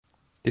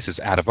This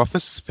is Out of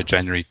Office for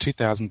January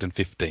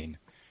 2015.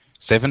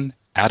 7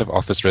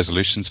 out-of-office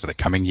resolutions for the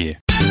coming year.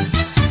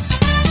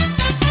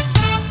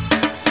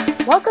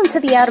 Welcome to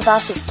the Out of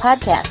Office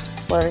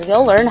podcast, where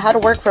you'll learn how to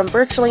work from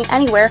virtually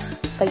anywhere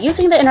by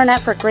using the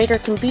internet for greater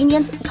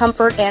convenience,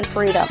 comfort, and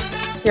freedom.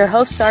 Your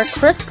hosts are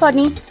Chris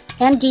Pudney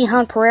and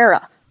Gihan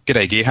Pereira.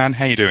 G'day, Gihan.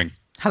 How are you doing?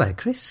 Hello,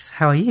 Chris.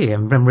 How are you?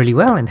 I'm really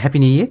well, and Happy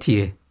New Year to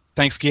you.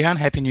 Thanks, Gihan.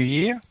 Happy New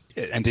Year.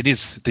 And it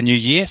is the new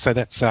year, so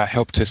that's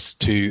helped us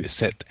to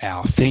set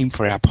our theme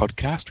for our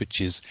podcast,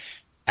 which is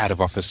Out of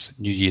Office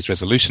New Year's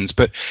resolutions.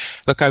 But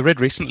look, I read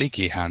recently,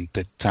 Gihan,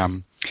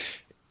 that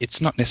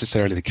it's not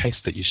necessarily the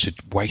case that you should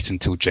wait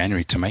until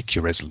January to make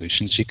your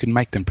resolutions. You can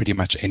make them pretty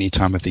much any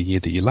time of the year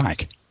that you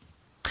like.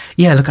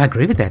 Yeah, look, I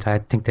agree with that. I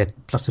think that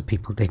lots of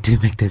people, they do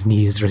make those New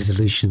Year's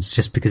resolutions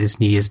just because it's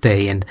New Year's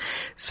Day. And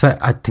so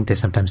I think they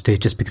sometimes do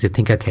it just because they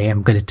think, okay,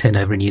 I'm going to turn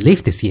over a new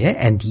leaf this year.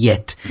 And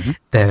yet,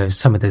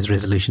 some of those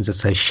resolutions are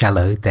so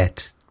shallow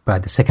that by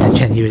the 2nd of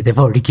January, they've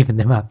already given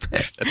them up.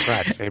 That's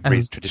right. February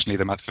is traditionally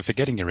the month for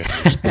forgetting your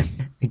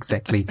resolution.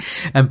 Exactly.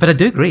 But I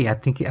do agree. I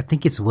think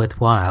it's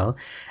worthwhile,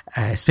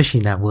 especially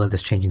in our world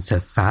that's changing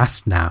so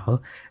fast now,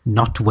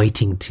 not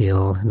waiting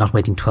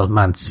 12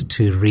 months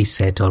to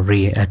reset or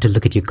to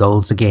look at your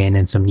goals again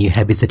and some new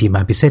habits that you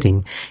might be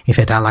setting. In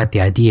fact, I like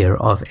the idea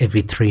of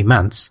every 3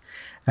 months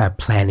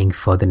planning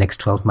for the next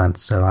 12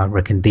 months. So I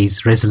reckon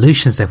these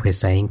resolutions that we're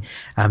saying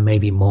are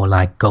maybe more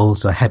like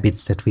goals or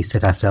habits that we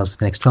set ourselves for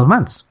the next 12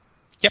 months.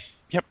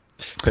 Yep.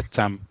 But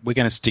we're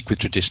going to stick with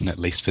tradition, at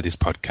least for this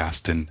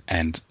podcast,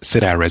 and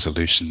set our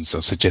resolutions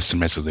or suggest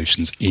some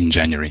resolutions in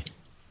January.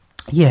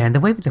 Yeah, and the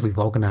way that we've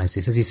organised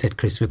this, as you said,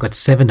 Chris, we've got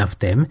 7 of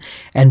them,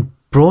 and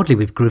broadly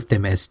we've grouped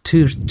them as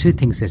two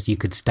things that you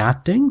could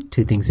start doing,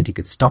 2 things that you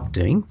could stop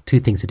doing, 2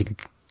 things that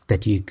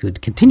you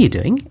could continue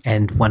doing,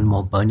 and 1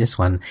 more bonus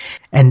one.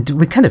 And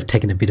we've kind of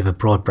taken a bit of a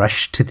broad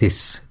brush to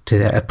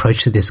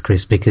approach to this,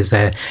 Chris, because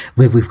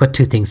we've got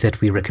 2 things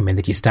that we recommend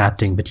that you start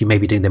doing, but you may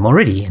be doing them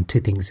already, and 2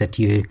 things that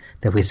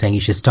we're saying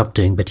you should stop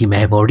doing, but you may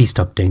have already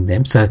stopped doing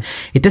them. So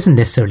it doesn't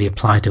necessarily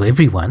apply to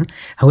everyone.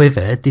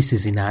 However, this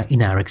is in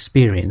our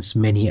experience,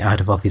 many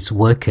out-of-office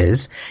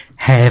workers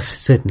have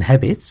certain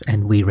habits,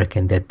 and we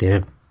reckon that there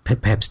are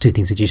perhaps 2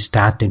 things that you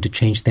start doing to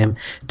change them,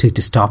 2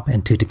 to stop,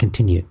 and 2 to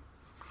continue.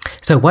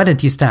 So why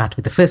don't you start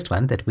with the first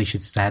one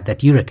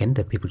that you reckon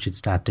that people should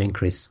start doing,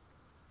 Chris?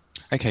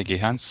 Okay,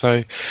 Gihan.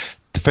 So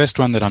the first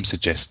one that I'm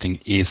suggesting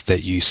is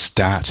that you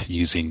start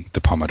using the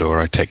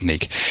Pomodoro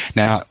technique.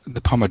 Now, the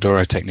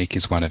Pomodoro technique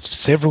is one of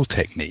several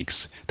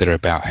techniques that are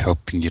about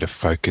helping you to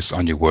focus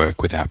on your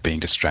work without being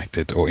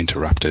distracted or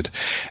interrupted.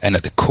 And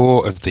at the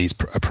core of these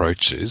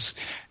approaches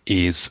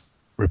is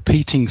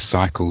repeating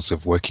cycles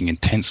of working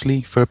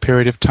intensely for a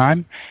period of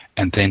time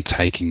and then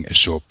taking a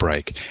short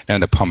break. Now,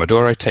 in the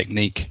Pomodoro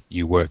technique,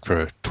 you work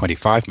for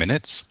 25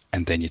 minutes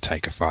and then you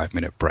take a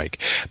 5-minute break.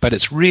 But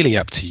it's really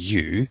up to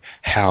you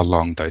how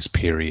long those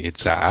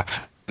periods are.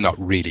 Not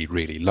really,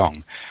 really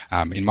long.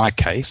 In my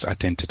case, I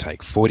tend to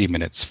take 40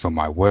 minutes for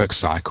my work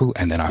cycle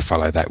and then I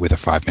follow that with a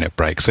 5-minute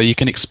break. So you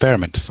can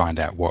experiment to find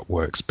out what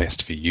works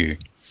best for you.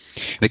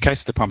 In the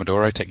case of the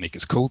Pomodoro technique,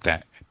 it's called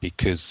that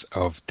because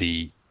of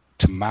the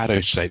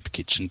tomato-shaped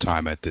kitchen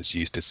timer that's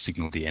used to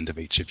signal the end of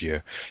each of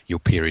your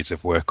periods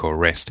of work or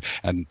rest.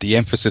 And the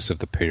emphasis of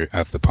the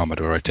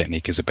Pomodoro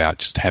technique is about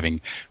just having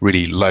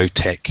really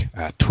low-tech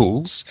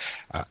tools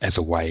as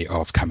a way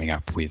of coming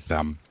up with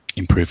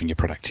improving your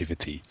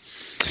productivity.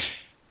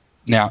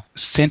 Now,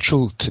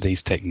 central to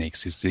these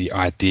techniques is the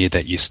idea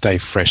that you stay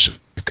fresh and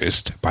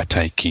focused by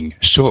taking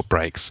short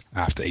breaks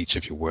after each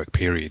of your work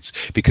periods,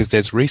 because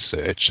there's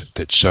research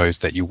that shows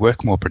that you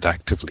work more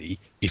productively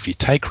if you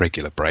take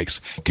regular breaks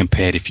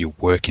compared if you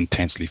work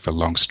intensely for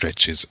long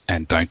stretches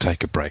and don't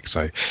take a break.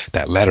 So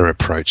that latter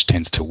approach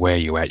tends to wear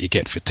you out. You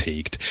get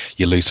fatigued,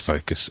 you lose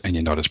focus, and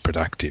you're not as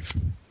productive.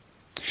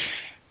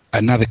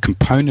 Another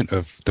component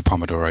of the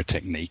Pomodoro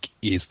technique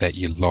is that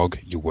you log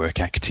your work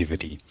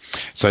activity.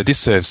 So this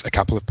serves a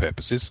couple of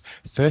purposes.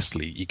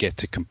 Firstly, you get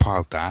to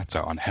compile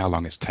data on how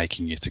long it's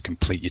taking you to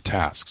complete your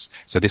tasks.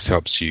 So this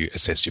helps you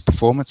assess your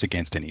performance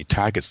against any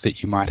targets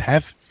that you might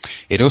have.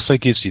 It also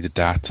gives you the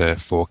data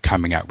for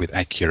coming up with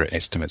accurate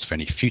estimates for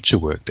any future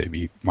work that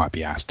you might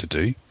be asked to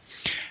do.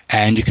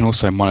 And you can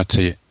also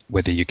monitor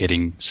whether you're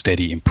getting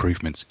steady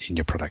improvements in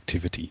your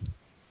productivity.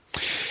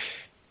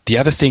 The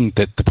other thing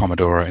that the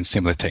Pomodoro and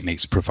similar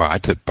techniques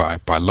provide that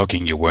by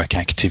logging your work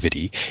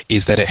activity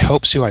is that it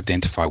helps you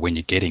identify when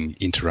you're getting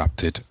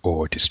interrupted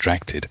or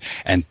distracted,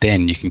 and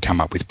then you can come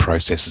up with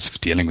processes for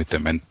dealing with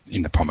them. And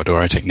in the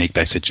Pomodoro technique,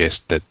 they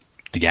suggest that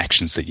the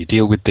actions that you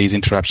deal with these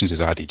interruptions is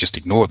either you just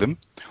ignore them,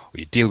 or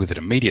you deal with it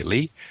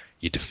immediately,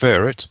 you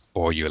defer it,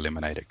 or you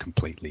eliminate it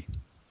completely.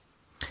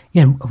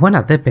 Yeah, one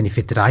other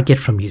benefit that I get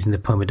from using the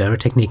Pomodoro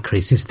technique,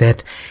 Chris, is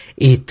that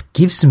it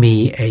gives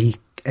me a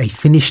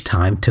finish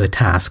time to a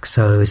task.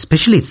 So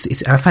especially,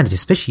 I find it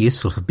especially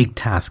useful for big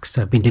tasks.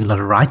 So I've been doing a lot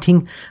of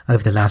writing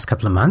over the last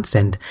couple of months,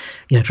 and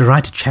to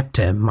write a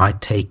chapter might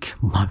take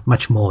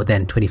much more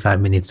than 25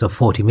 minutes or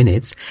 40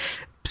 minutes.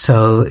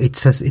 So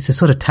it's a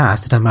sort of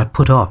task that I might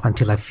put off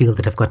until I feel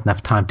that I've got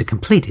enough time to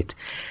complete it.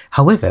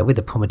 However, with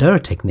the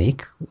Pomodoro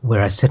technique,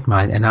 where I set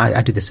and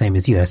I do the same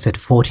as you, I set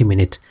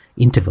 40-minute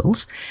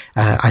intervals.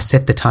 I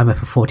set the timer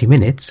for 40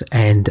 minutes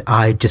and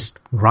I just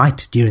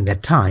write during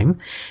that time,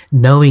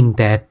 knowing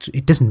that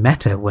it doesn't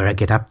matter where I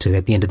get up to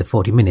at the end of the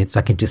 40 minutes,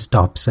 I can just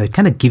stop. So it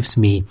kind of gives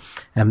me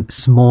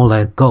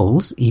smaller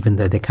goals, even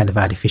though they're kind of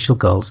artificial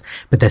goals,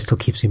 but that still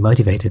keeps me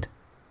motivated.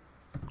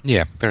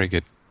 Yeah, very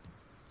good.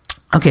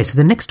 Okay, so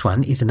the next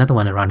one is another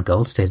one around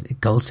goal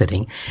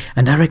setting,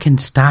 and I reckon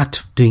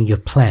start doing your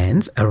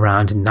plans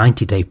around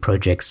 90-day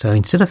projects. So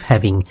instead of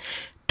having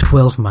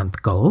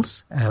 12-month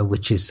goals,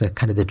 which is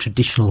kind of the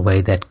traditional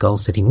way that goal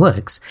setting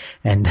works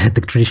and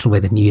the traditional way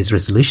that New Year's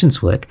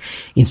resolutions work,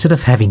 instead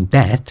of having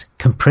that,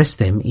 compress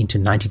them into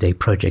 90-day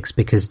projects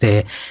because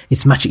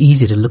it's much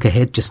easier to look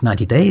ahead just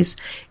 90 days.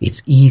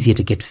 It's easier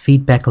to get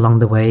feedback along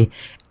the way,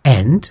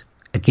 and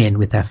again,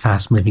 with our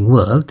fast-moving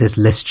world, there's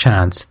less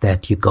chance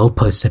that your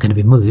goalposts are going to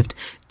be moved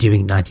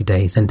during 90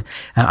 days. And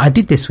I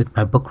did this with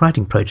my book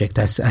writing project.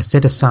 I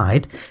set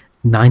aside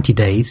 90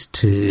 days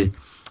to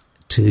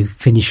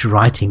finish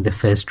writing the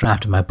first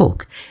draft of my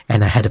book.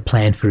 And I had a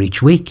plan for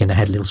each week, and I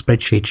had a little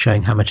spreadsheet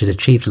showing how much I'd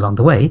achieved along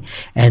the way.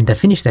 And I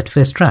finished that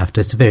first draft.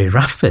 It's a very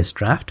rough first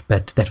draft,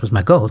 but that was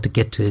my goal, to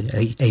get to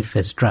a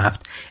first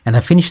draft. And I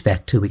finished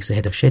that 2 weeks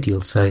ahead of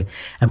schedule. So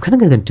I'm kind of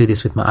going to do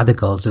this with my other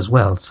goals as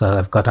well. So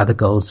I've got other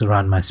goals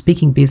around my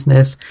speaking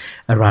business,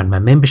 around my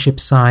membership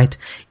site,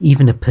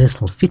 even a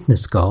personal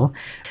fitness goal.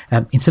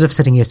 Instead of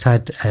setting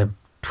aside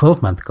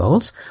 12-month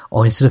goals,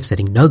 or instead of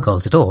setting no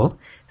goals at all,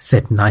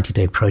 set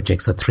 90-day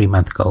projects or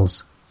 3-month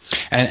goals.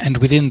 And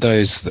within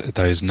those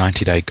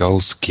 90-day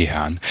goals,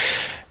 Gihan,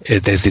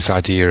 there's this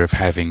idea of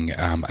having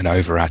an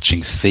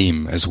overarching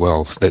theme as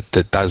well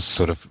that does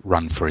sort of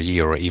run for a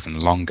year or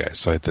even longer,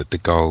 so that the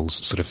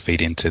goals sort of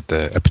feed into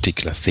a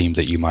particular theme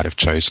that you might have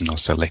chosen or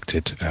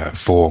selected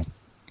for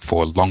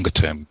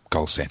longer-term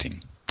goal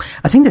setting.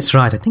 I think that's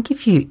right. I think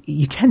if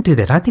you can do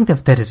that, I think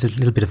that is a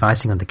little bit of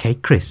icing on the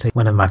cake, Chris. So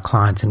one of my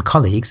clients and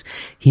colleagues,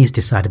 he's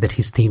decided that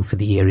his theme for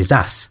the year is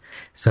us.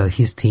 So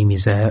his theme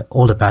is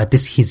all about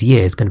this. His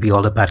year is going to be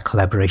all about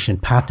collaboration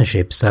and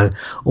partnership. So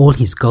all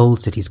his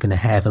goals that he's going to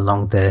have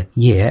along the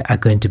year are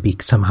going to be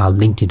somehow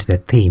linked into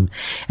that theme.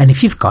 And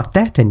if you've got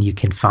that and you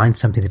can find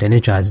something that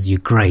energizes you,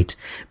 great.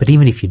 But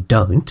even if you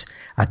don't,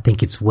 I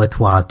think it's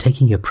worthwhile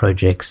taking your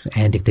projects,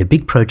 and if they're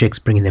big projects,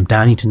 bringing them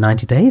down into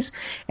 90 days.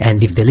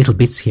 And if they're little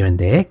bits here and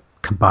there,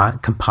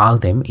 compile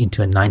them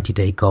into a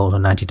 90-day goal or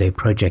 90-day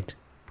project.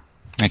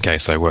 Okay,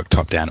 so work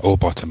top down or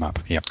bottom up.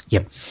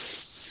 Yep.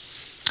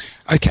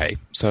 Okay,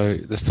 so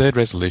the third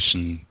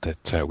resolution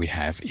that we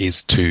have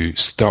is to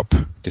stop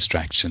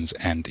distractions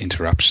and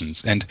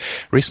interruptions. And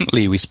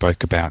recently we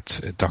spoke about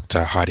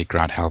Dr. Heidi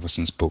Grant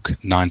Halvorson's book,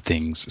 9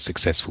 Things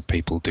Successful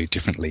People Do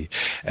Differently.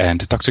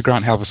 And Dr.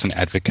 Grant Halvorson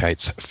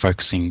advocates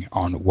focusing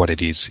on what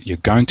it is you're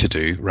going to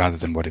do rather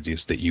than what it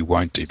is that you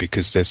won't do,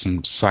 because there's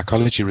some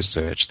psychology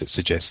research that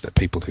suggests that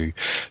people who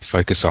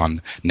focus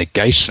on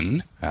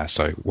negation,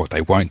 so what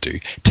they won't do,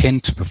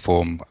 tend to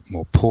perform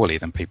more poorly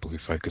than people who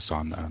focus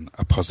on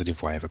a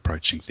positive way of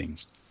approaching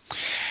things.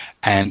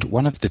 And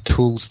one of the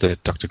tools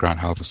that Dr. Grant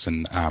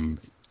Halvorson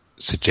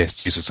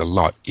uses a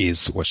lot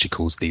is what she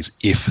calls these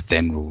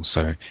if-then rules.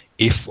 So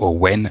if or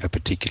when a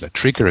particular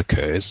trigger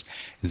occurs,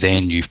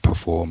 then you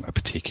perform a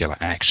particular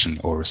action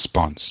or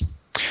response.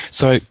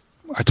 So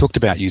I talked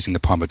about using the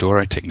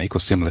Pomodoro technique or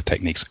similar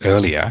techniques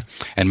earlier,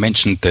 and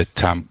mentioned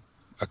that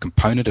a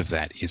component of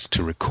that is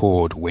to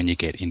record when you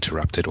get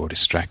interrupted or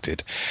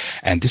distracted.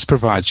 And this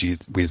provides you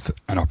with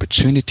an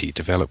opportunity to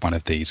develop one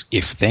of these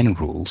if-then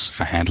rules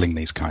for handling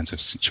these kinds of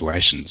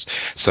situations.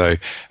 So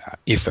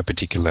if a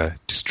particular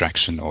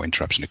distraction or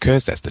interruption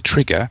occurs, that's the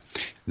trigger,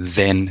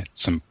 then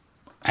some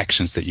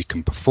actions that you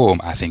can perform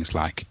are things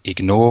like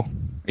ignore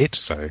it.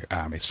 So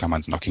if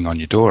someone's knocking on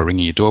your door or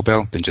ringing your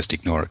doorbell, then just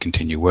ignore it,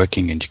 continue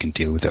working, and you can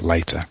deal with it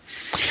later.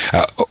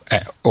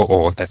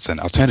 Or that's an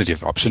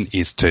alternative option,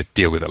 is to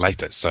deal with it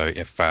later. So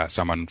if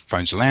someone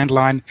phones your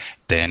landline,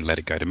 then let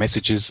it go to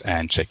messages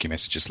and check your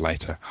messages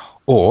later.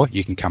 Or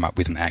you can come up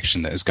with an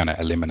action that is going to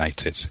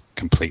eliminate it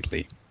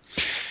completely.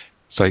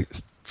 So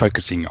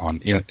focusing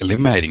on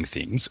eliminating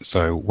things.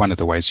 So one of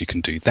the ways you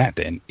can do that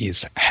then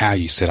is how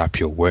you set up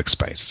your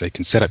workspace. So you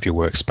can set up your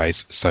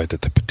workspace so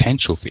that the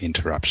potential for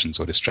interruptions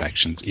or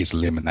distractions is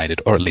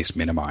eliminated, or at least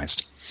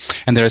minimized.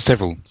 And there are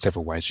several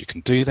ways you can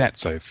do that.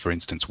 So for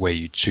instance, where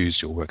you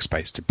choose your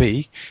workspace to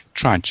be,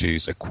 try and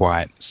choose a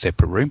quiet,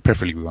 separate room,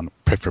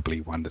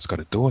 preferably one that's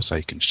got a door so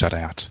you can shut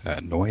out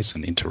noise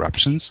and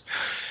interruptions.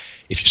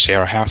 If you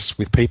share a house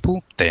with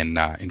people, then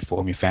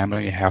inform your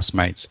family, your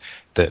housemates,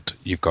 that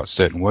you've got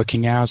certain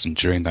working hours, and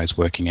during those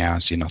working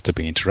hours you're not to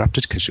be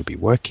interrupted because you'll be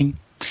working.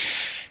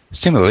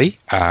 Similarly,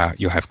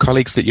 you'll have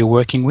colleagues that you're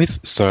working with,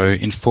 so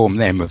inform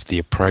them of the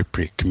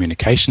appropriate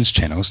communications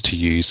channels to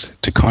use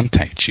to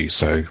contact you.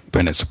 So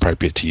when it's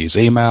appropriate to use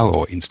email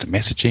or instant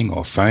messaging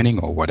or phoning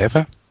or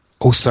whatever.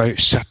 Also,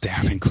 shut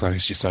down and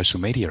close your social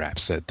media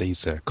apps.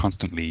 These are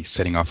constantly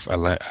setting off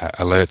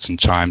alerts and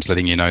chimes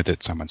letting you know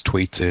that someone's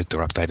tweeted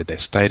or updated their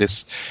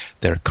status.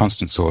 They're a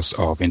constant source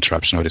of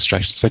interruption or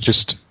distraction, so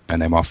just turn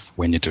them off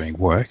when you're doing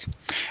work.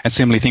 And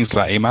similarly, things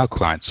like email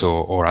clients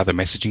or other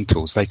messaging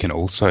tools, they can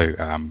also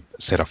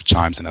set off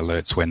chimes and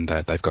alerts when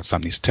they've got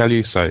something to tell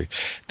you, so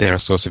they're a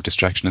source of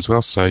distraction as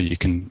well, so you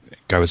can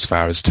go as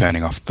far as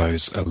turning off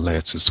those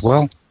alerts as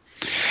well.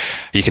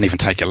 You can even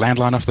take your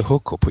landline off the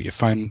hook or put your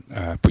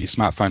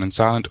smartphone on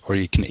silent, or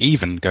you can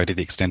even go to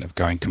the extent of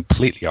going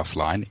completely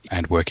offline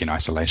and work in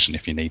isolation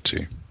if you need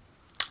to.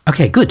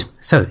 Okay, good.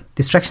 So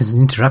distractions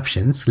and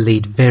interruptions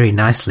lead very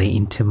nicely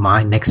into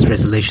my next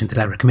resolution that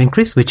I recommend,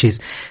 Chris, which is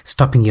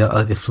stopping your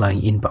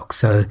overflowing inbox.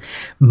 So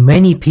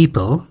many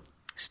people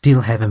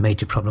still have a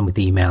major problem with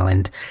email,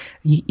 and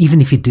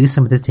even if you do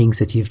some of the things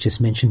that you've just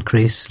mentioned,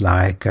 Chris,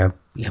 like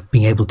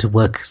being able to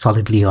work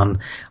solidly on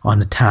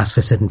a task for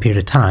a certain period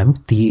of time,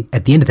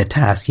 at the end of the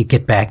task you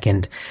get back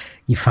and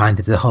you find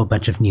that there's a whole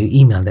bunch of new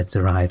email that's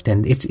arrived,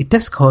 and it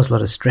does cause a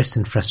lot of stress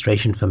and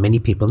frustration for many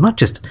people, not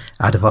just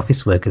out of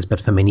office workers, but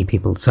for many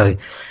people. So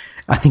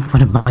I think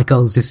one of my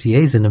goals this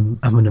year is I'm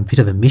on a bit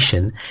of a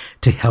mission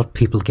to help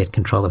people get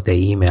control of their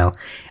email.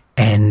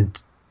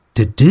 And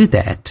to do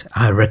that,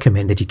 I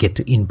recommend that you get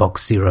to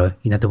inbox zero.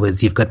 In other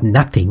words, you've got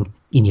nothing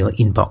in your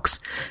inbox.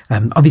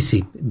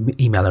 Obviously,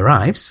 email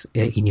arrives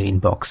in your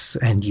inbox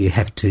and you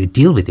have to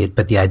deal with it.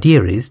 But the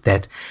idea is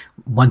that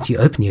once you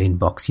open your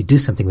inbox, you do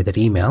something with that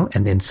email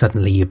and then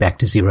suddenly you're back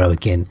to zero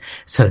again,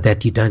 so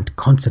that you don't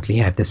constantly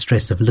have the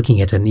stress of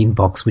looking at an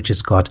inbox which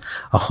has got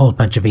a whole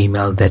bunch of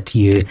email that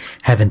you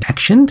haven't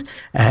actioned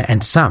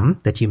and some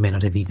that you may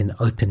not have even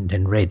opened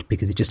and read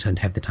because you just don't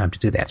have the time to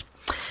do that.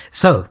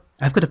 So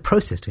I've got a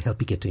process to help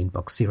you get to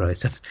inbox zero.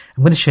 So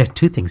I'm going to share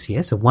two things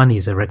here. So one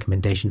is a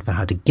recommendation for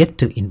how to get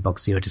to inbox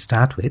zero to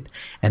start with,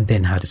 and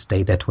then how to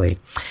stay that way.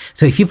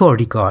 So if you've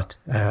already got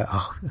a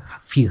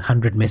few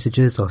hundred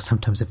messages or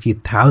sometimes a few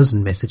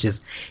thousand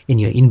messages in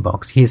your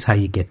inbox, here's how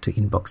you get to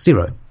inbox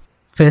zero.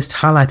 First,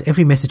 highlight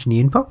every message in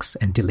your inbox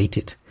and delete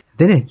it.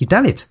 Then you've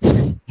done it.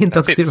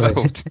 Inbox zero.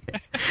 Solved.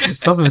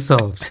 Problem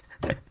solved.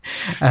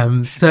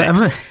 So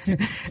I'm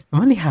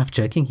only half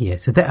joking here.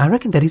 So I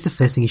reckon that is the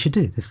first thing you should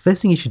do. The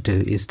first thing you should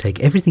do is take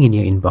everything in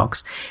your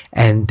inbox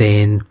and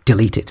then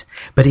delete it.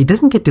 But it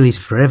doesn't get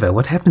deleted forever.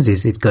 What happens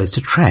is it goes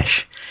to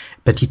trash.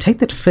 But you take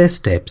that first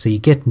step, so you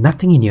get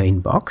nothing in your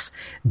inbox,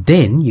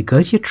 then you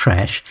go to your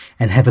trash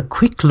and have a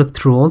quick look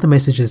through all the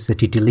messages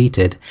that you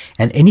deleted,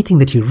 and anything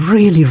that you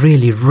really,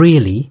 really,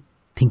 really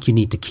think you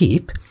need to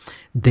keep,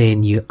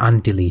 then you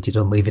undelete it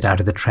or move it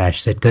out of the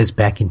trash so it goes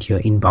back into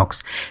your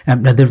inbox.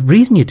 Now, the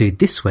reason you do it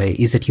this way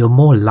is that you're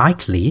more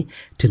likely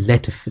to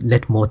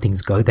let more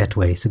things go that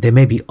way. So there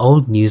may be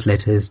old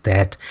newsletters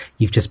that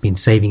you've just been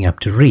saving up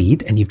to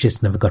read and you've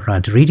just never got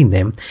around to reading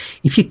them.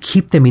 If you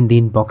keep them in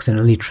the inbox and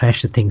only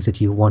trash the things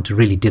that you want to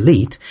really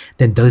delete,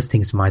 then those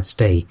things might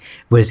stay.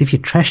 Whereas if you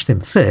trash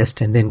them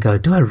first and then go,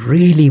 do I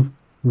really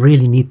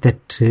need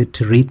that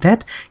to read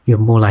that, you're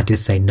more likely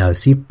to say no.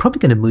 So you're probably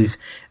going to move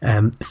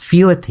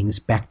fewer things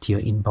back to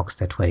your inbox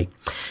that way.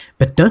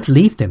 But don't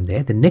leave them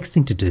there. The next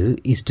thing to do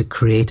is to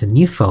create a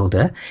new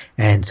folder.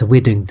 And so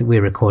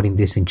we're recording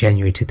this in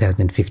January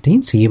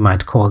 2015. So you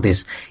might call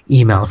this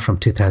email from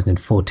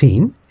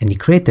 2014, and you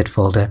create that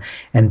folder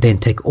and then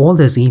take all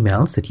those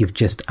emails that you've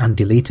just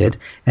undeleted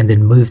and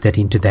then move that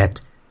into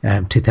that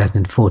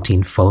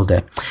 2014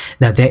 folder.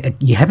 Now,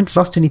 you haven't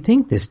lost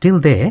anything. They're still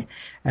there,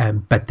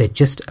 but they're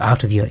just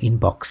out of your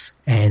inbox.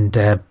 And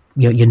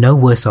you're no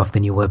worse off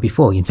than you were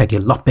before. In fact,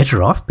 you're a lot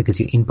better off because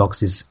your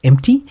inbox is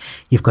empty.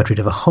 You've got rid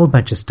of a whole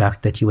bunch of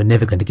stuff that you were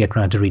never going to get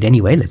around to read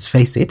anyway, let's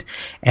face it.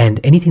 And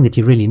anything that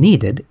you really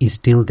needed is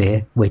still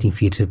there waiting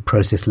for you to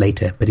process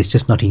later, but it's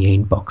just not in your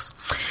inbox.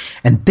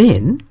 And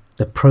then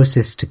the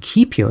process to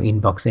keep your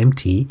inbox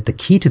empty, the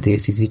key to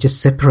this is you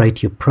just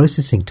separate your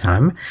processing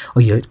time,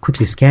 or you're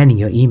quickly scanning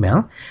your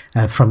email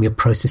from your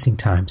processing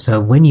time. So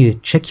when you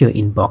check your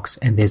inbox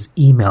and there's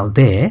email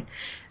there,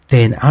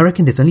 then I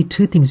reckon there's only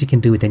two things you can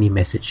do with any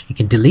message. You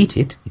can delete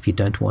it if you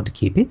don't want to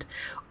keep it,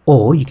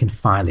 or you can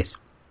file it.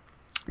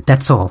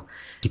 That's all.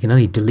 You can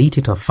only delete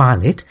it or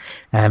file it,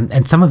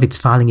 and some of it's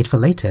filing it for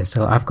later.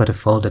 So I've got a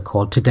folder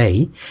called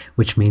Today,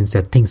 which means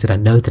that things that I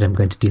know that I'm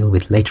going to deal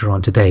with later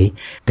on today,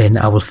 then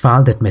I will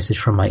file that message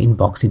from my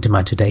inbox into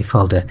my Today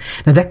folder.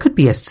 Now, that could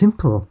be as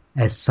simple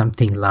as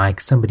something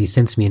like somebody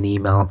sends me an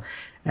email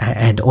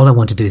and all I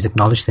want to do is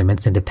acknowledge them and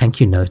send a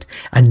thank you note.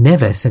 I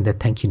never send a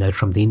thank you note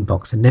from the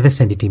inbox. I never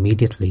send it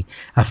immediately.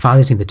 I file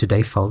it in the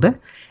Today folder,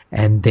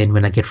 and then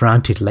when I get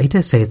around to it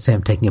later, say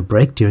I'm taking a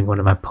break during one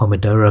of my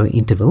Pomodoro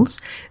intervals,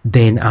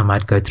 then I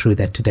might go through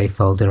that Today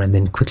folder and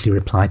then quickly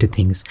reply to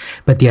things.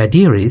 But the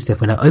idea is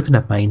that when I open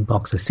up my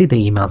inbox, I see the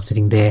email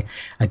sitting there,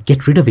 I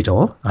get rid of it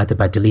all, either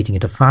by deleting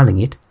it or filing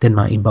it, then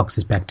my inbox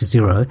is back to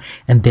zero,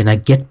 and then I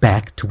get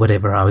back to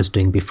whatever I was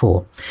doing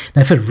before.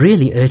 Now, if a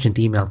really urgent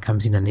email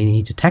comes in and I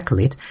need to tackle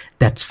it,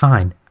 that's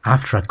fine.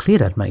 after I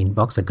cleared out my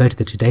inbox, I go to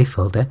the Today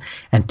folder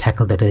and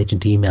tackle that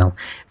urgent email.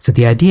 So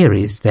the idea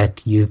is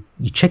that you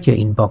check your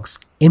inbox,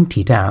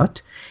 empty it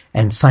out,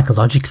 and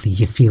psychologically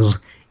you feel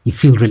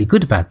really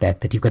good about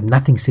that you've got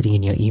nothing sitting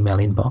in your email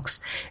inbox,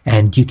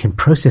 and you can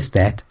process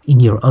that in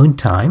your own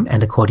time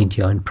and according to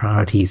your own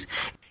priorities.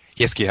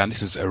 Yes, Gihan,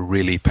 this is a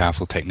really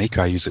powerful technique.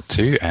 I use it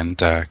too,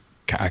 and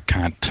I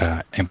can't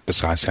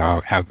emphasize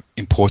how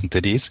important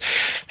it is.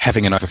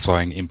 Having an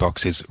overflowing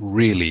inbox is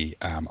really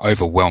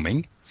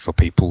overwhelming for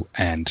people,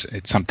 and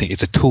it's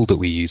a tool that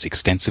we use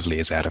extensively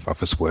as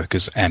out-of-office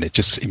workers, and it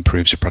just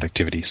improves your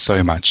productivity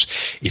so much.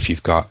 If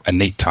you've got a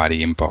neat,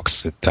 tidy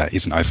inbox that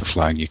isn't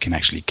overflowing, you can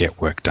actually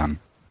get work done.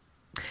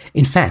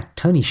 In fact,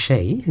 Tony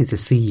Hsieh, who's the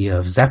CEO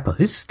of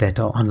Zappos, that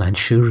online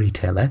shoe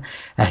retailer,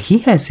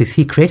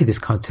 he created this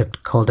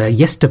concept called a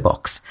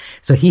yesterbox.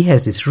 So he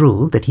has this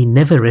rule that he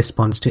never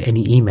responds to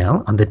any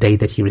email on the day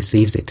that he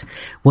receives it.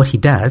 What he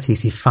does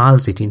is he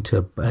files it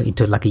into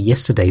like a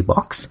yesterday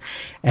box,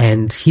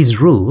 and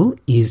his rule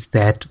is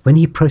that when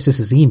he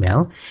processes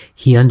email,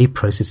 he only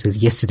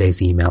processes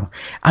yesterday's email,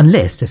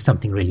 unless there's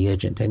something really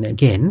urgent. And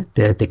again,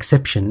 the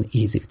exception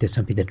is if there's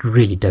something that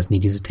really does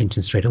need his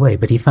attention straight away.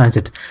 But he finds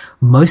that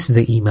most of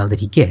the email that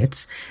he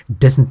gets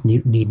doesn't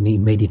need an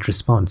immediate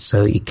response,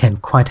 so it can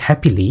quite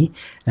happily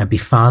be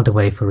filed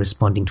away for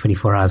responding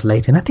 24 hours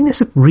later. And I think that's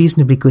a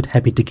reasonably good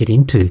habit to get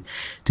into,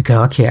 to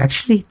go, okay,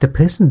 actually the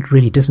person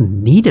really doesn't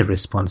need a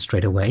response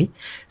straight away,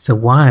 so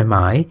why am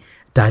I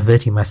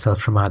diverting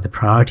myself from other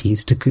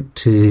priorities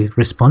to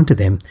respond to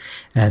them?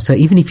 So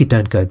even if you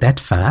don't go that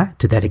far,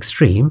 to that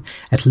extreme,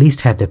 at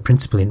least have the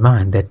principle in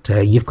mind that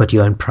you've got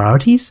your own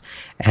priorities,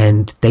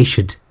 and they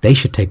should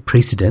take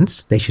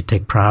precedence, they should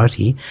take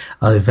priority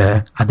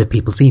over other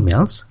people's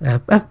emails,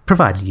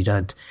 provided you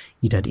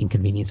don't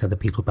inconvenience other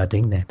people by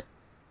doing that.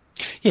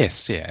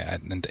 Yes, yeah,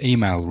 and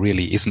email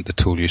really isn't the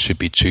tool you should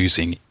be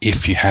choosing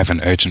if you have an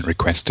urgent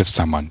request of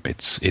someone.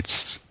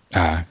 It's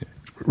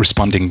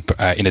responding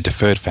in a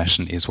deferred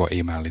fashion is what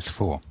email is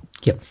for.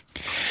 Yep.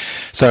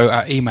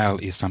 So email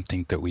is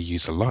something that we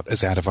use a lot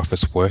as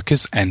out-of-office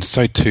workers, and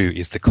so too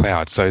is the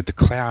cloud. So the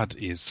cloud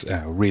is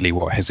really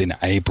what has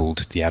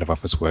enabled the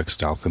out-of-office work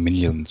style for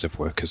millions of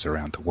workers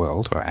around the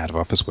world, or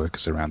out-of-office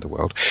workers around the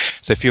world.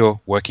 So if you're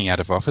working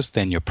out of office,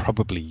 then you're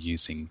probably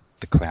using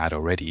the cloud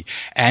already,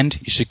 and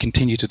you should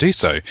continue to do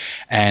so.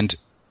 And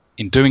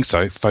in doing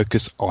so,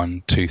 focus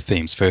on two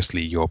themes.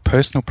 Firstly, your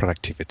personal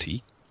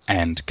productivity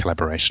and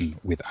collaboration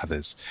with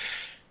others.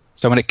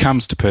 So when it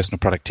comes to personal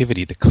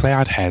productivity, the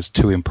cloud has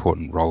two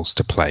important roles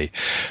to play.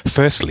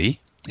 Firstly,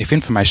 if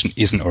information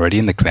isn't already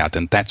in the cloud,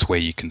 then that's where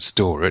you can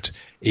store it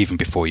even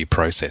before you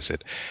process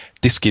it.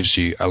 This gives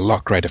you a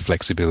lot greater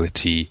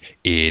flexibility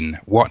in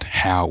what,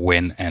 how,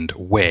 when, and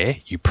where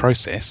you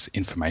process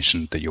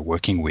information that you're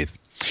working with.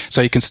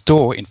 So you can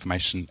store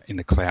information in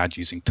the cloud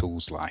using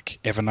tools like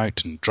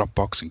Evernote and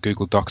Dropbox and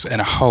Google Docs and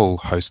a whole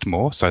host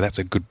more. So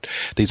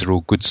these are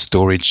all good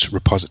storage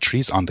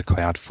repositories on the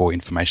cloud for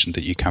information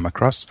that you come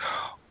across.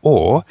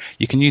 Or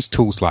you can use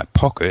tools like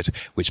Pocket,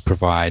 which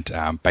provide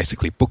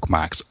basically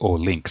bookmarks or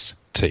links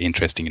to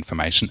interesting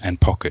information,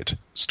 and Pocket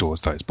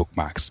stores those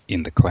bookmarks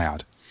in the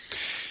cloud.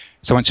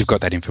 So once you've got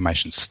that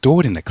information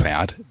stored in the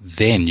cloud,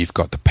 then you've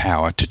got the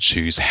power to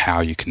choose how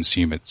you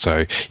consume it. So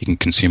you can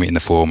consume it in the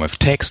form of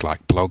text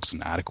like blogs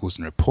and articles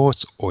and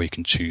reports, or you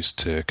can choose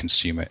to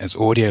consume it as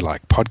audio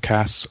like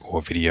podcasts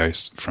or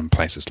videos from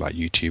places like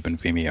YouTube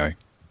and Vimeo.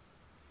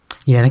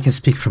 Yeah, and I can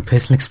speak from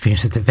personal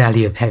experience of the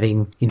value of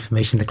having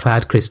information in the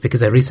cloud, Chris,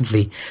 because I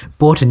recently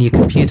bought a new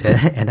computer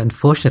and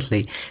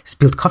unfortunately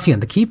spilled coffee on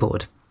the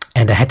keyboard.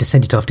 And I had to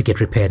send it off to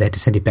get repaired. I had to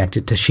send it back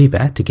to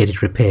Toshiba to get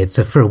it repaired.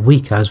 So for a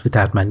week, I was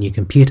without my new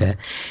computer.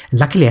 And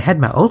luckily, I had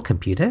my old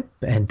computer,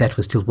 and that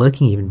was still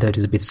working, even though it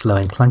was a bit slow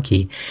and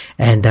clunky.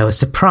 And I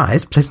was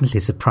pleasantly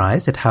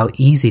surprised at how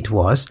easy it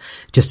was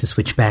just to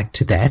switch back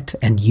to that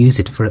and use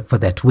it for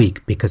that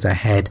week, because I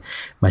had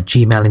my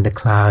Gmail in the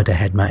cloud, I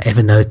had my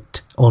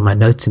Evernote, all my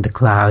notes in the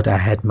cloud, I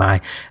had my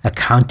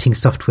accounting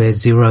software,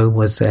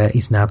 Xero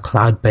is now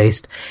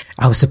cloud-based.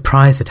 I was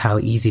surprised at how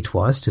easy it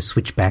was to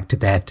switch back to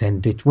that,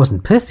 and it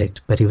wasn't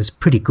perfect, but it was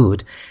pretty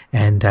good,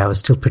 and I was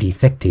still pretty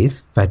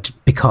effective, but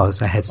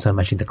because I had so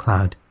much in the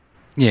cloud.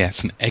 Yeah,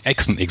 it's an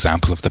excellent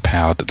example of the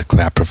power that the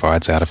cloud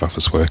provides out of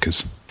office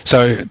workers.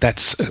 So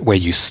that's where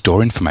you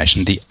store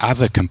information. The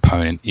other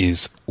component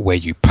is where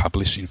you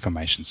publish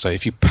information. So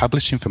if you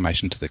publish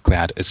information to the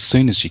cloud as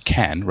soon as you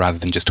can, rather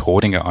than just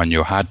hoarding it on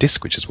your hard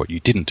disk, which is what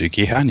you didn't do,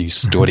 Gihan, you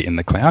stored it in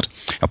the cloud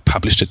or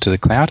published it to the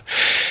cloud,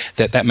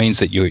 that means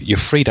that you're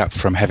freed up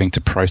from having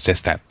to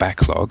process that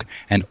backlog,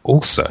 and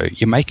also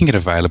you're making it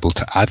available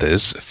to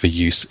others for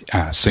use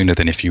sooner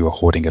than if you were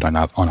hoarding it on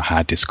a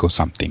hard disk or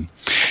something.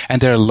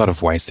 And there are a lot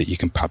of ways that you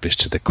can publish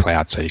to the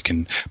cloud. So you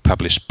can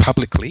publish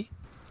publicly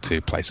to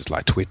places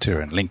like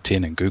Twitter and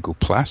LinkedIn and Google+.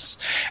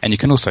 And you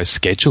can also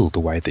schedule the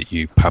way that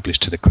you publish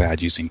to the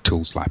cloud using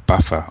tools like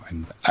Buffer.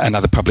 And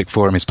another public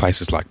forum is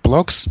places like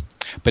blogs.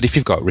 But if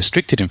you've got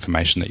restricted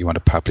information that you want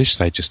to publish,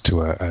 say just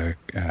to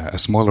a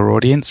smaller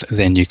audience,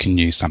 then you can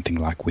use something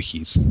like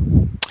wikis.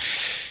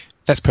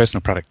 That's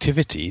personal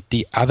productivity.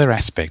 The other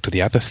aspect, or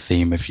the other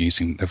theme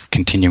of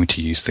continuing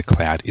to use the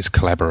cloud, is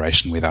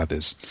collaboration with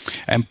others.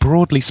 And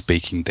broadly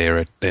speaking,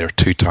 there are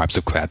two types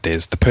of cloud.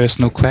 There's the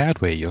personal cloud,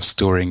 where you're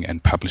storing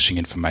and publishing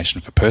information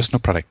for personal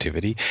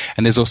productivity,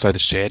 and there's also the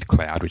shared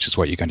cloud, which is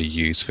what you're going to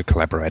use for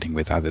collaborating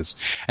with others.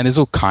 And there's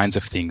all kinds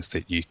of things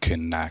that you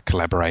can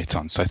collaborate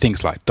on. So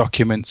things like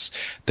documents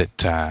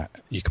that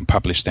you can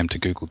publish them to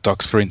Google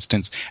Docs, for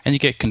instance, and you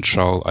get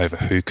control over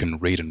who can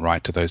read and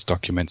write to those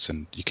documents,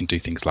 and you can do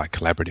things like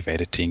collaborative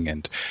editing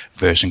and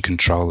version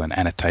control and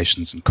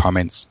annotations and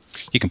comments.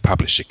 You can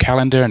publish your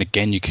calendar, and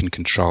again, you can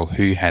control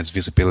who has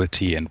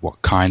visibility and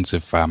what kinds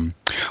of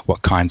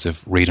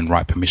read and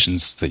write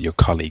permissions that your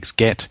colleagues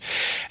get.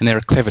 And there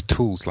are clever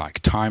tools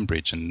like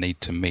TimeBridge and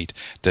Need to Meet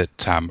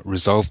that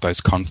resolve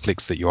those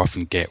conflicts that you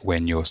often get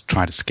when you're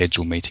trying to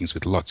schedule meetings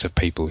with lots of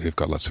people who've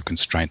got lots of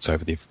constraints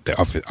over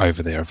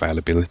their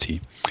availability.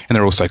 And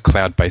there are also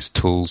cloud-based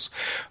tools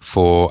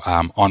for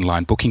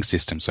online booking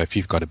systems. So if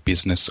you've got a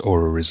business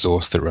or a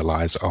resource that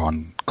relies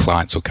on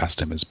clients or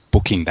customers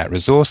booking that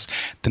resource,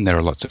 then there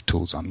are lots of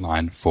tools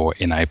online for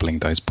enabling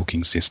those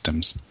booking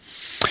systems.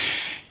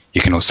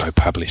 You can also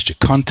publish your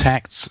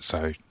contacts.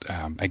 So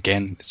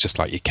again, it's just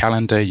like your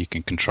calendar. You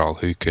can control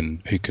who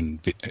can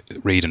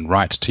read and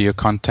write to your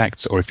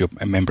contacts. Or if you're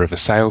a member of a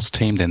sales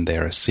team, then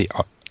there are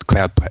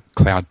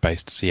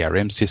cloud-based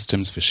CRM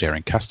systems for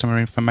sharing customer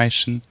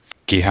information.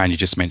 Gihan, you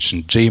just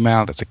mentioned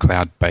Gmail. That's a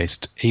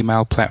cloud-based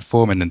email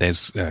platform. And then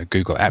there's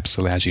Google Apps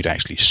allows you to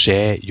actually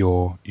share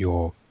your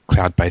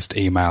cloud-based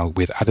email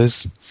with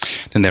others.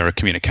 Then there are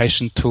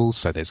communication tools.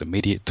 So there's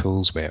immediate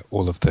tools where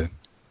all of the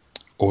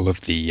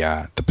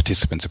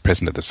participants are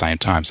present at the same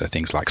time. So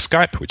things like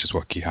Skype, which is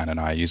what Gihan and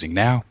I are using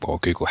now, or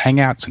Google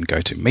Hangouts and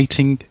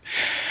GoToMeeting.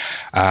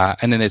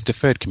 And then there's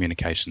deferred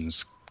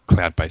communications,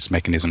 cloud-based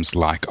mechanisms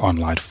like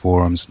online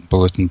forums and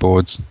bulletin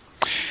boards.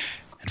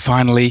 And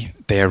finally,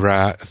 there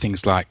are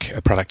things like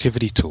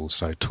productivity tools,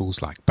 so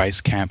tools like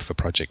Basecamp for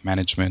project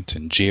management,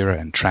 and Jira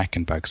and Track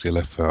and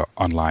Bugzilla for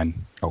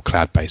online or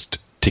cloud-based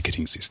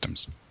ticketing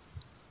systems.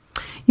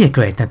 Yeah,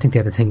 great. And I think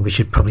the other thing we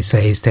should probably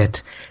say is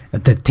that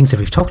the things that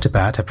we've talked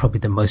about are probably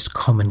the most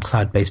common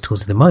cloud-based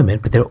tools at the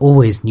moment, but there are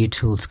always new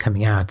tools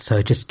coming out.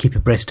 So just keep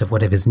abreast of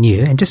whatever's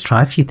new and just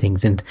try a few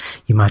things, and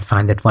you might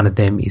find that one of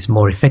them is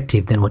more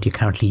effective than what you're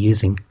currently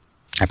using.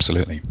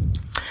 Absolutely.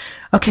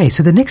 Okay,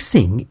 so the next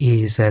thing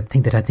is a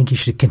thing that I think you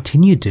should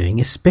continue doing,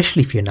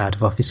 especially if you're an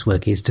out-of-office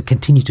worker, is to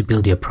continue to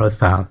build your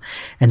profile.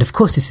 And of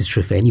course, this is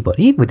true for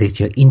anybody, whether it's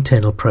your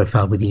internal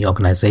profile within your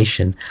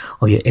organization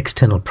or your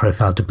external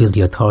profile to build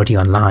your authority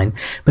online.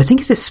 But I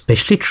think it's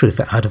especially true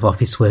for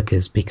out-of-office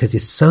workers because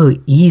it's so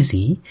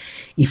easy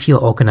if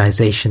your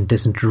organization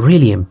doesn't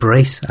really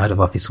embrace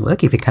out-of-office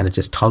work, if it kind of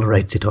just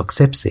tolerates it or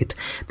accepts it,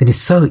 then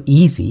it's so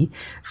easy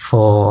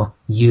for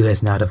you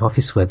as an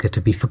out-of-office worker to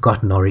be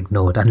forgotten or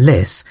ignored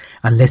unless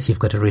you've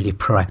got a really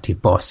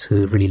proactive boss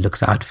who really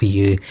looks out for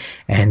you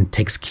and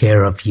takes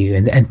care of you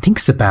and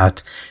thinks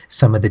about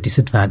some of the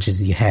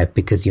disadvantages you have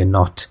because you're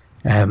not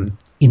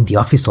in the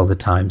office all the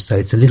time. So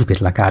it's a little bit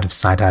like out of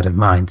sight, out of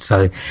mind.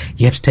 So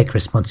you have to take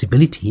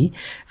responsibility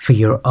for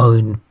your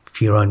own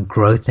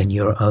growth and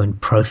your own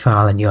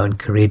profile and your own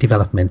career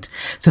development.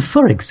 So,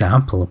 for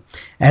example,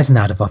 as an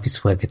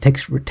out-of-office worker,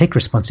 take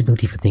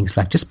responsibility for things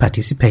like just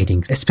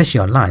participating,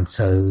 especially online.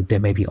 So there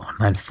may be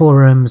online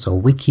forums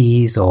or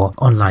wikis or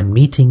online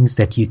meetings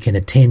that you can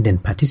attend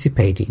and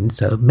participate in.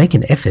 So make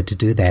an effort to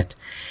do that.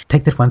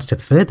 Take that one step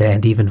further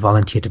and even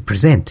volunteer to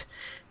present.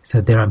 So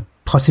there are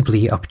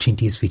possibly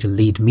opportunities for you to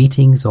lead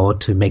meetings or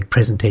to make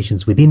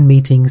presentations within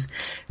meetings,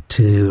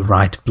 to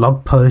write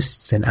blog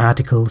posts and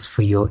articles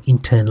for your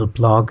internal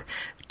blog,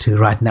 to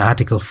write an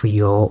article for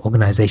your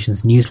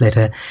organization's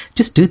newsletter.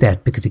 Just do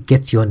that because it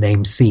gets your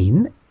name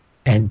seen,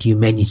 and you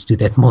may need to do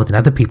that more than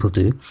other people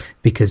do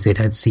because they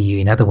don't see you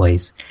in other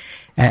ways.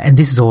 And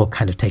this is all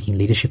kind of taking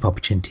leadership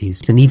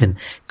opportunities, and even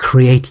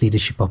create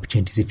leadership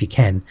opportunities if you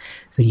can.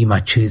 So you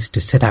might choose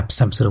to set up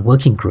some sort of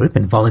working group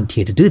and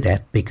volunteer to do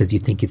that because you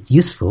think it's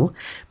useful,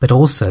 but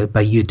also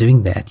by you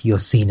doing that, you're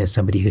seen as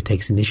somebody who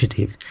takes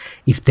initiative.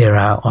 If there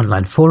are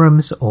online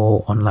forums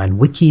or online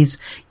wikis,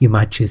 you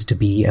might choose to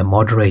be a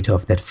moderator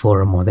of that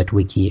forum or that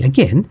wiki.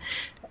 Again,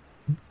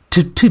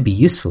 to be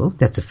useful,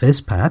 that's the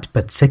first part.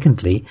 But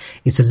secondly,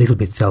 it's a little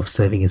bit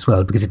self-serving as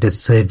well because it does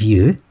serve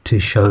you to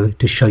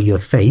show your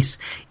face,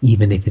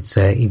 even if it's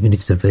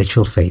a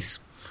virtual face.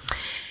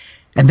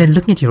 And then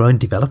looking at your own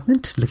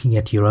development, looking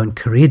at your own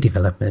career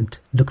development,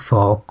 look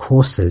for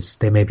courses.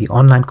 There may be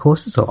online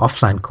courses or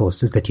offline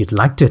courses that you'd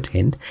like to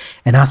attend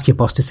and ask your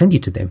boss to send you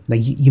to them. Now,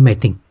 you may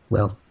think,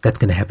 well, that's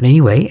going to happen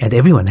anyway, and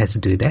everyone has to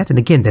do that. And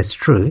again, that's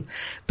true.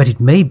 But it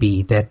may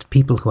be that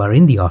people who are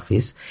in the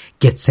office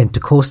get sent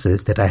to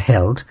courses that are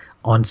held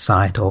on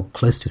site or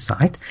close to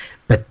site,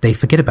 but they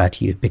forget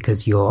about you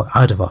because you're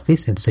out of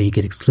office, and so you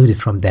get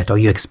excluded from that, or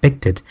you're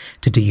expected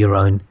to do your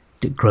own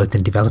growth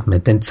and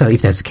development. And so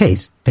if that's the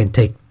case, then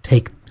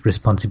take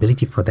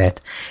responsibility for that.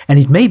 And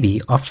it may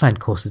be offline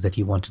courses that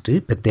you want to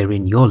do, but they're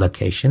in your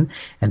location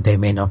and they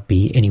may not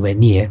be anywhere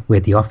near where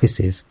the office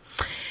is.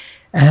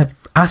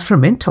 Ask for a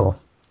mentor.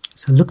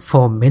 So look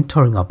for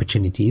mentoring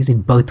opportunities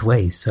in both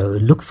ways. So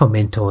look for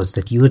mentors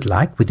that you would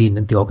like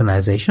within the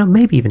organization or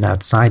maybe even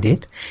outside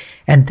it,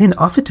 and then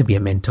offer to be a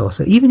mentor.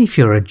 So even if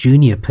you're a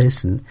junior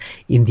person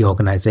in the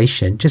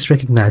organization, just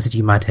recognize that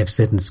you might have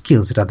certain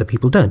skills that other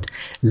people don't,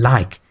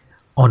 like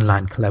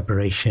online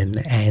collaboration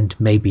and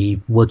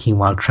maybe working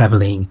while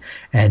traveling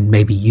and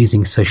maybe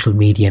using social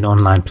media and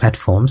online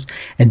platforms.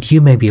 And you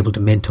may be able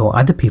to mentor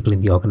other people in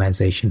the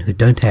organization who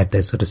don't have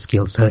those sort of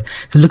skills. So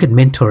look at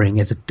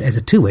mentoring as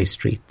a two-way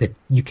street, that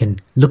you can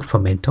look for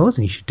mentors,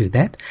 and you should do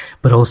that,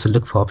 but also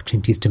look for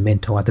opportunities to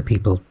mentor other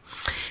people.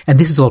 And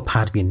this is all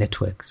part of your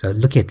network. So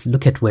look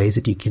at ways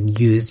that you can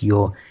use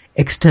your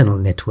external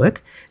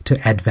network to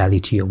add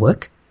value to your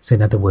work. So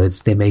in other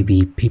words, there may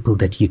be people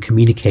that you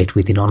communicate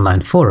with in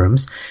online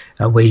forums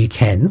where you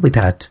can,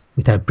 without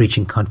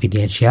breaching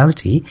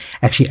confidentiality,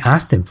 actually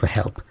ask them for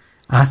help.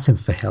 Ask them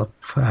for help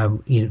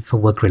for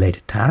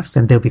work-related tasks,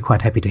 and they'll be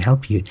quite happy to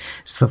help you.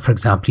 For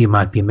example, you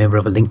might be a member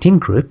of a LinkedIn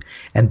group,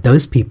 and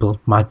those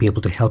people might be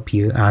able to help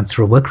you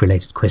answer a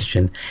work-related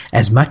question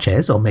as much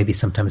as, or maybe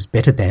sometimes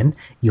better than,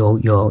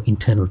 your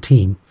internal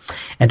team.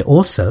 And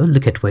also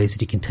look at ways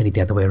that you can turn it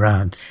the other way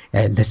around.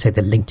 Let's say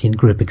the LinkedIn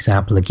group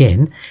example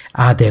again.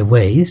 Are there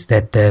ways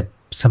that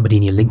somebody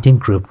in your LinkedIn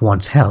group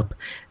wants help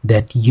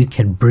that you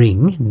can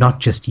bring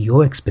not just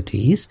your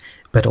expertise,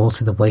 but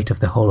also the weight of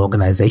the whole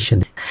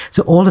organization?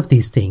 So all of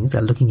these things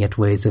are looking at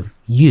ways of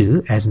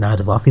you as an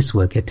out-of-office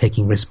worker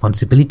taking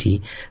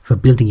responsibility for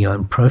building your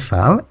own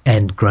profile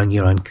and growing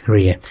your own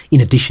career,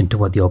 in addition to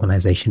what the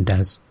organization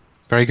does.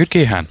 Very good,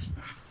 Gihan.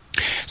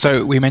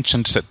 So we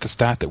mentioned at the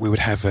start that we would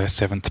have a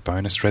 7th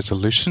bonus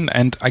resolution,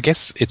 and I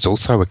guess it's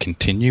also a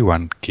continue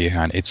one,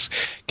 Gihan. It's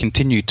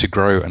continue to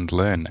grow and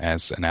learn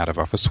as an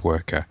out-of-office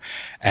worker,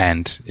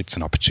 and it's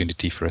an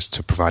opportunity for us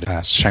to provide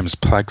a shameless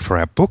plug for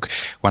our book.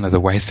 One of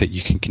the ways that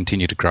you can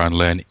continue to grow and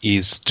learn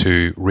is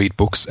to read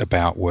books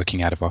about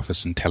working out of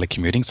office and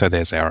telecommuting. So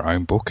there's our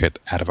own book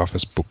at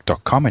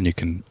outofofficebook.com, and you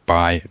can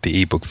buy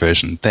the ebook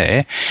version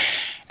there.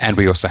 And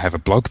we also have a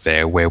blog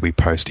there where we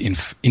post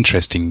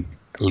interesting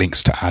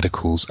links to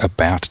articles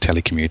about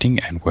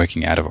telecommuting and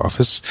working out of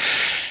office.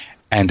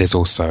 And there's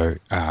also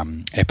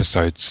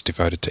episodes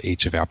devoted to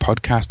each of our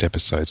podcast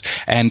episodes.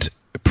 And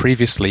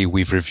previously,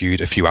 we've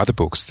reviewed a few other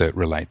books that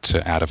relate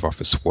to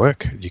out-of-office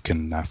work. You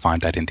can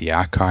find that in the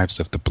archives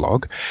of the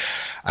blog.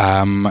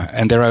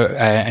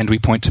 And we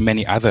point to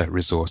many other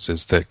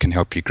resources that can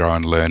help you grow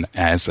and learn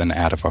as an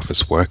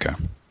out-of-office worker.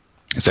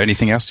 Is there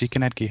anything else you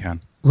can add, Gihan?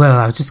 Well,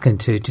 I was just going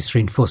to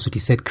reinforce what you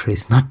said,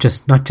 Chris, not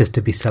just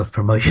to be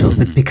self-promotional,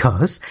 but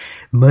because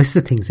most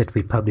of the things that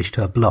we publish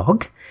to our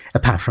blog,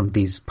 apart from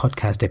these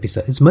podcast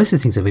episodes, most of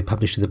the things that we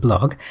publish to the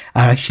blog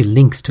are actually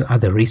links to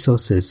other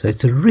resources. So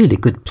it's a really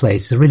good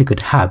place, a really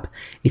good hub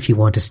if you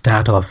want to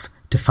start off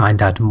to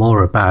find out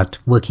more about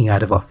working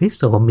out of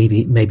office, or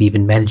maybe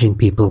even managing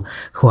people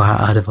who are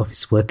out of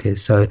office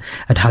workers. So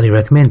I'd highly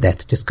recommend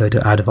that. Just go to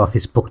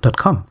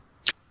outofofficebook.com.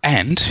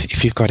 And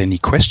if you've got any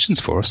questions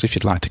for us, if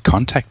you'd like to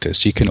contact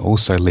us, you can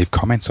also leave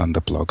comments on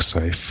the blog. So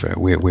if,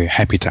 we're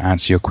happy to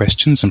answer your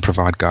questions and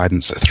provide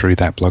guidance through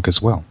that blog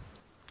as well.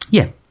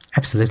 Yeah,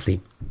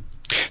 absolutely.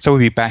 So we'll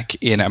be back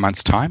in a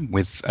month's time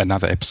with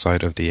another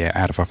episode of the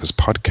Out of Office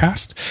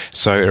podcast.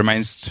 So it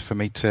remains for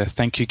me to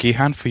thank you,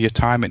 Gihan, for your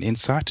time and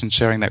insight and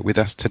sharing that with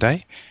us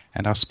today.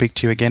 And I'll speak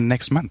to you again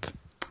next month.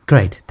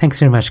 Great. Thanks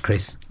very much,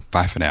 Chris.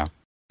 Bye for now.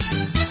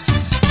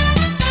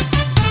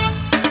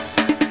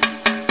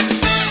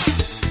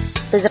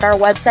 Visit our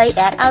website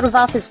at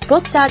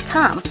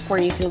outofofficebook.com,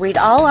 where you can read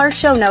all our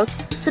show notes,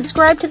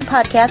 subscribe to the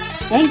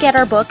podcast, and get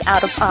our book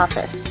Out of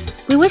Office.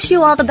 We wish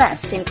you all the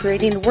best in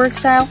creating the work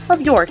style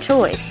of your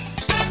choice.